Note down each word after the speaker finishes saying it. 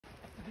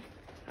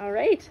All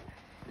right.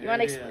 You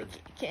want to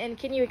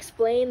can you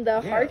explain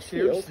the heart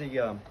here's field?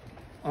 the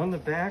on the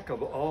back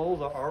of all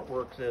the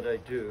artwork that I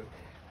do.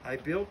 I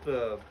built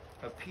a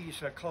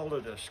piece. I call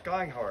it a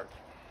sky heart,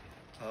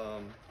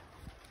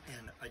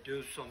 and I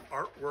do some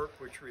artwork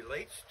which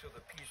relates to the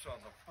piece on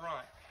the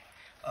front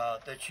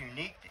that's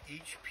unique to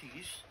each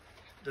piece.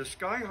 The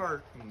sky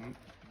heart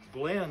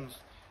blends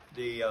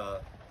the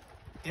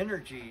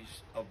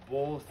energies of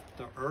both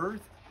the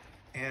earth,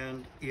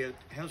 and it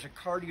has a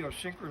cardio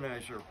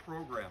synchronizer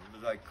program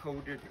that I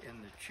coded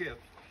in the chip.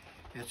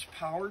 It's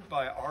powered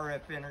by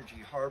RF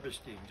energy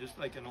harvesting, just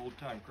like an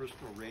old-time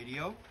crystal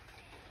radio.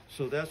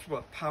 So that's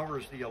what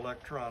powers the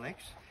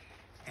electronics.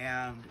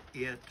 And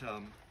it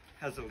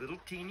has a little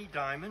teeny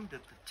diamond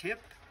at the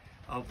tip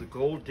of the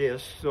gold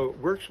disc. So it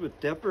works with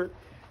different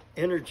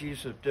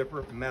energies of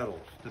different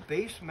metals. The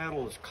base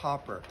metal is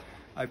copper.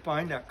 I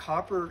find that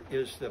copper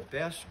is the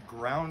best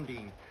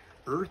grounding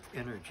earth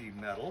energy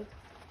metal.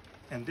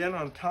 And then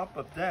on top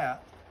of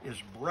that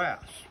is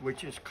brass,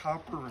 which is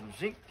copper and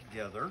zinc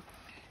together.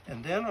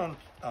 And then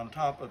on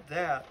top of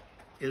that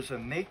is a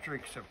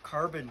matrix of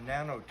carbon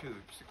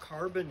nanotubes. The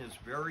carbon is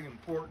very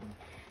important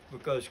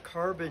because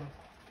carbon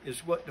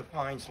is what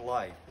defines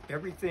life.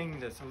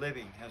 Everything that's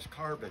living has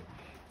carbon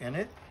in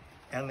it.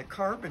 And the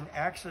carbon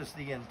acts as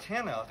the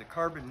antenna, the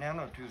carbon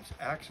nanotubes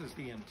acts as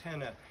the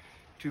antenna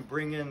to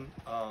bring in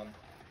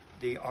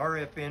the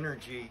RF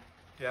energy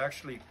to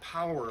actually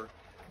power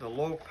the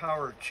low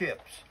power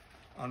chips.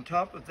 On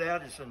top of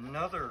that is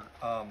another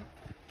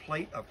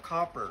plate of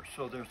copper.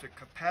 So there's a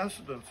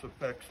capacitance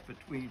effects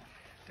between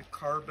the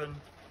carbon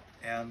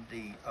and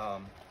the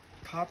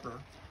copper.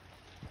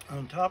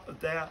 On top of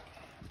that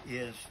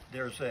is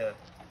there's a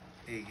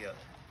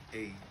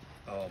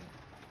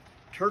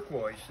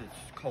turquoise.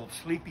 It's called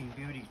Sleeping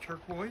Beauty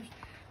turquoise.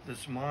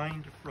 That's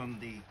mined from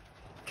the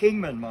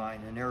Kingman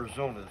mine in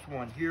Arizona. There's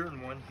one here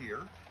and one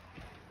here.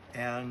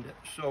 And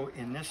so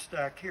in this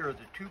stack here,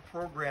 the two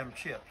program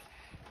chips.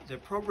 The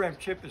program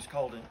chip is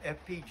called an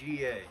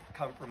FPGA,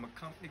 come from a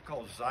company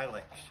called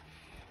Xilinx.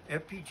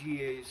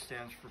 FPGA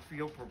stands for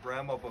Field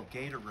Programmable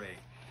Gate Array,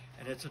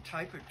 and it's a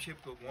type of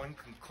chip that one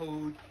can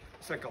code.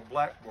 It's like a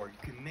blackboard.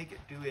 You can make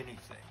it do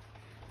anything.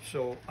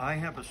 So I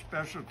have a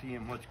specialty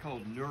in what's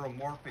called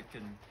neuromorphic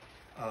and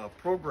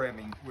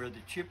programming, where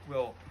the chip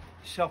will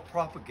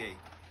self-propagate.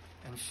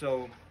 And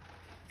so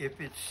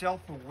if it's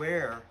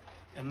self-aware,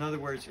 in other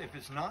words, if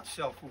it's not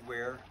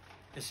self-aware,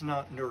 it's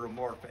not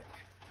neuromorphic.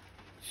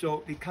 So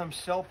it becomes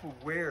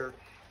self-aware,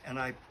 and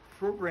I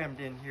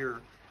programmed in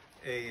here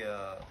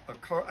I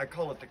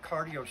call it the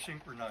cardio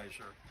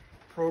synchronizer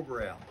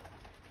program,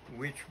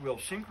 which will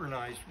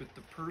synchronize with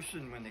the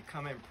person when they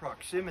come in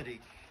proximity.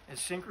 It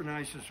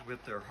synchronizes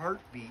with their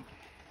heartbeat,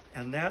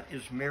 and that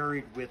is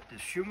married with the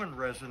Schumann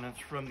resonance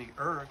from the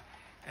earth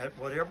at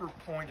whatever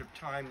point of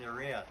time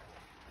they're in.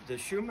 The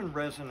Schumann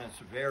resonance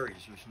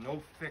varies. There's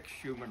no fixed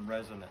Schumann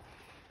resonance.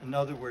 In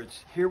other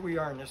words, here we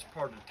are in this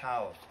part of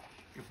Taos.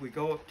 If we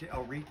go up to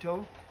El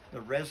Rito,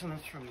 the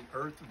resonance from the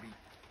earth will be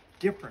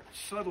different,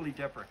 subtly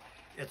different.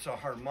 It's a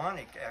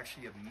harmonic,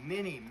 actually, of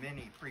many,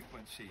 many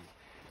frequencies.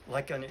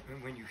 Like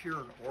when you hear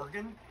an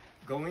organ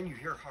go in, you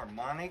hear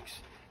harmonics,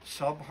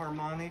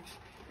 subharmonics.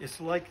 It's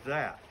like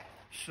that.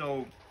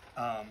 So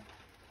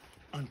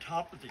on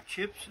top of the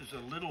chips is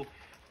a little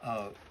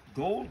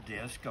gold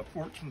disc of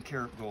 14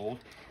 karat gold,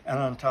 and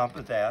on top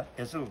of that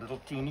is a little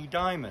teeny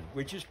diamond,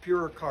 which is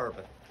pure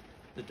carbon.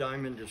 The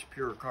diamond is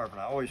pure carbon.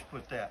 I always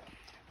put that.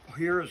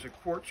 Here is a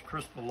quartz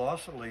crystal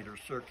oscillator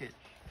circuit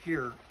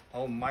here,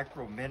 all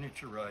micro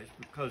miniaturized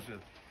because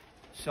of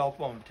cell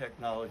phone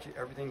technology.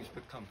 Everything's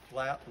become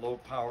flat, low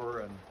power,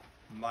 and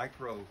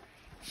micro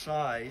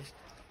sized.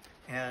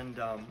 And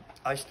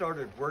I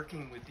started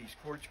working with these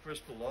quartz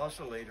crystal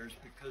oscillators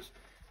because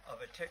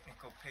of a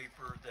technical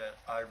paper that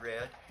I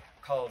read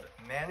called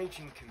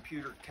Managing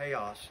Computer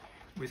Chaos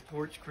with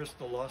Quartz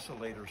Crystal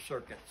Oscillator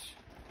Circuits.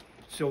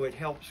 So it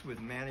helps with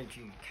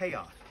managing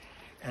chaos.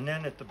 And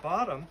then at the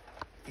bottom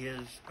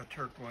is a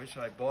turquoise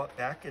I bought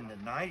back in the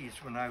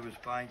 90s when I was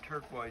buying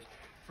turquoise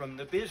from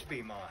the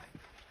Bisbee mine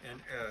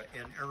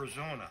in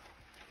Arizona.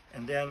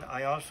 And then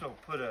I also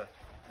put a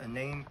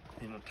name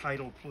in a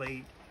title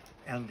plate,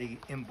 and the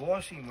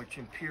embossing which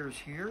appears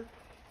here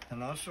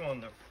and also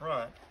on the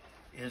front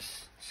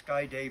is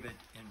Sky David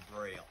in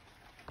Braille.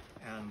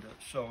 And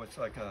so it's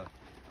like a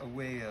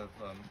way of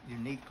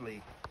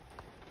uniquely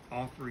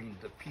offering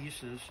the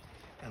pieces.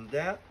 And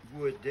that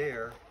wood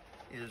there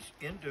is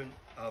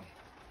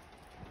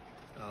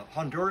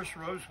Honduras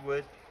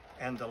rosewood,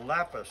 and the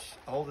lapis.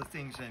 All the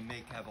things they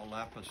make have a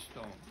lapis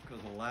stone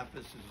because the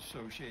lapis is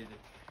associated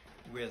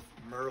with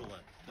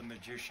Merlin, the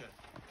magician,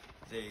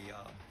 the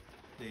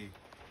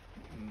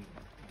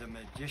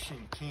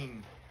magician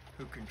king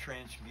who can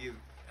transmute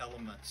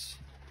elements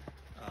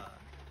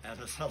at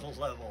a subtle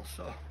level.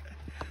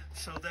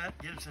 So that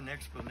gives an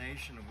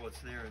explanation of what's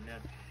there. And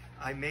then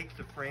I make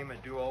the frame. I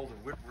do all the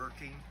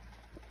woodworking,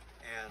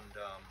 and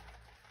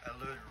I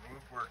learned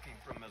woodworking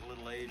from a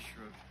little age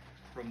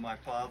from my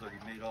father.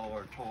 He made all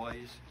our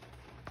toys,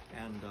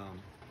 and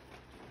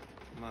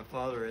my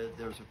father,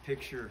 there's a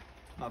picture.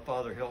 My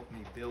father helped me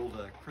build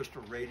a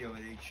crystal radio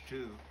at age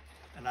 2,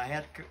 and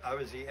I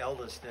was the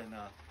eldest in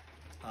a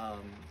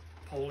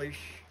Polish,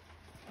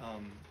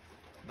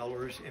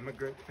 Belarus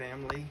immigrant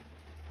family.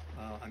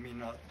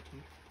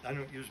 I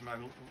don't use my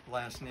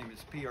last name.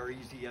 It's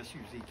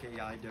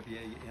Przezuzkiwanie.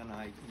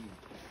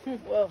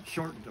 Whoa.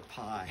 Shortened to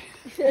Pi.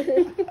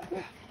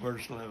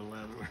 Worst letter.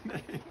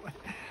 Anyway,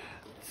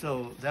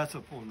 so that's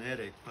a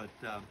phonetic, but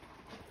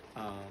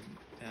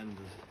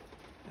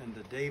and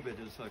the David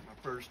is like my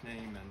first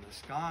name, and the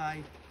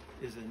Sky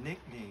is a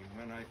nickname.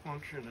 When I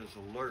function as a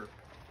LRP, it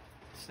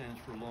stands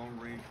for Long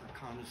Range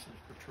Reconnaissance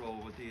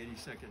Patrol with the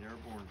 82nd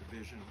Airborne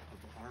Division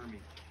of the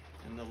Army.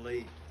 In the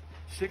late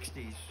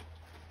 60s,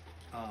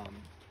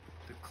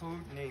 the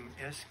code name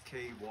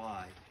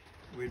SKY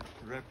would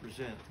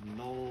represent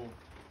null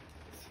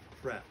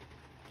threat.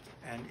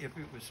 And if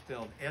it was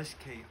spelled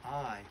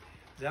SKI,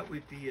 that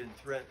would be in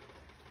threat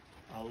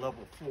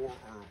level 4 or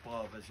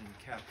above, as in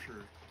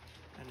capture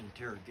and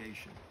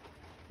interrogation,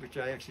 which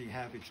I actually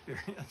have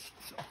experienced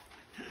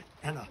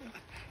in a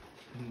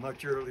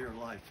much earlier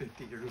life,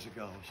 50 years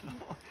ago. So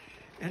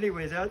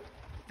anyway, that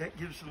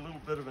gives a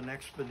little bit of an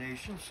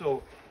explanation.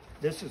 So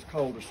this is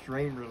called a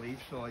strain relief,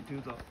 so I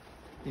do the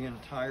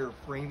entire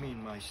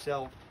framing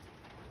myself.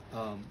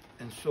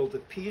 And so the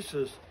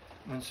pieces,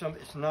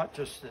 it's not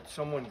just that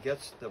someone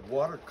gets the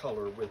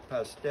watercolor with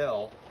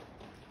pastel,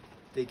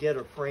 they get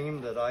a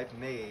frame that I've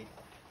made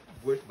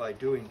by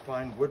doing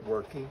fine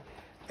woodworking,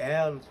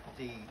 and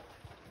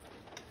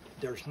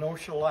there's no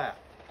shellac.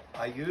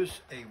 I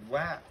use a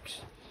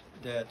wax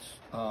that's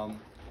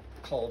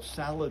called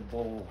salad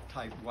bowl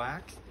type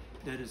wax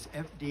that is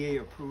FDA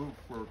approved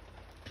for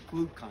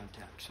food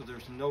contact, so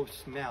there's no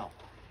smell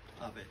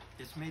of it.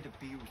 It's made of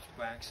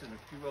beeswax and a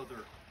few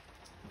other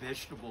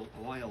vegetable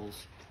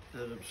oils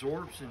that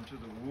absorbs into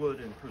the wood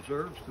and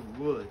preserves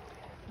the wood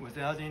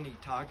without any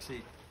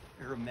toxic,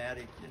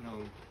 aromatic,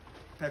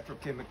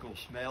 petrochemical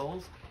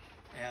smells.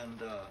 And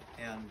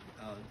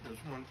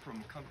there's one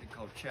from a company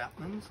called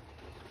Chapman's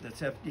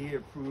that's FDA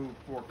approved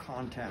for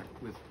contact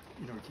with,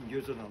 you can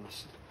use it on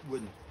a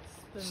wooden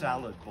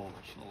salad bowl.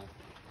 So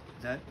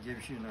that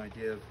gives you an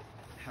idea of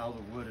how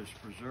the wood is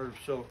preserved.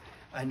 So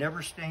I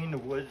never stain the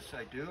wood as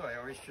I do. I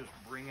always just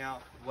bring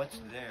out what's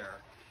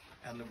there.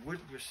 And the wood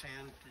was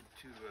sanded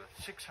to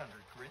 600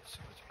 grit, so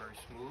it's very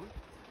smooth.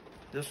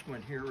 This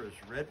one here is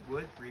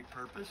redwood,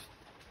 repurposed,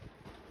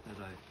 that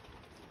I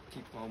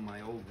keep all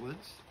my old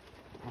woods.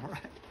 All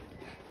right.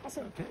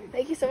 Awesome. Okay.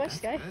 Thank you so much, That's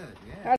Sky. good, yeah.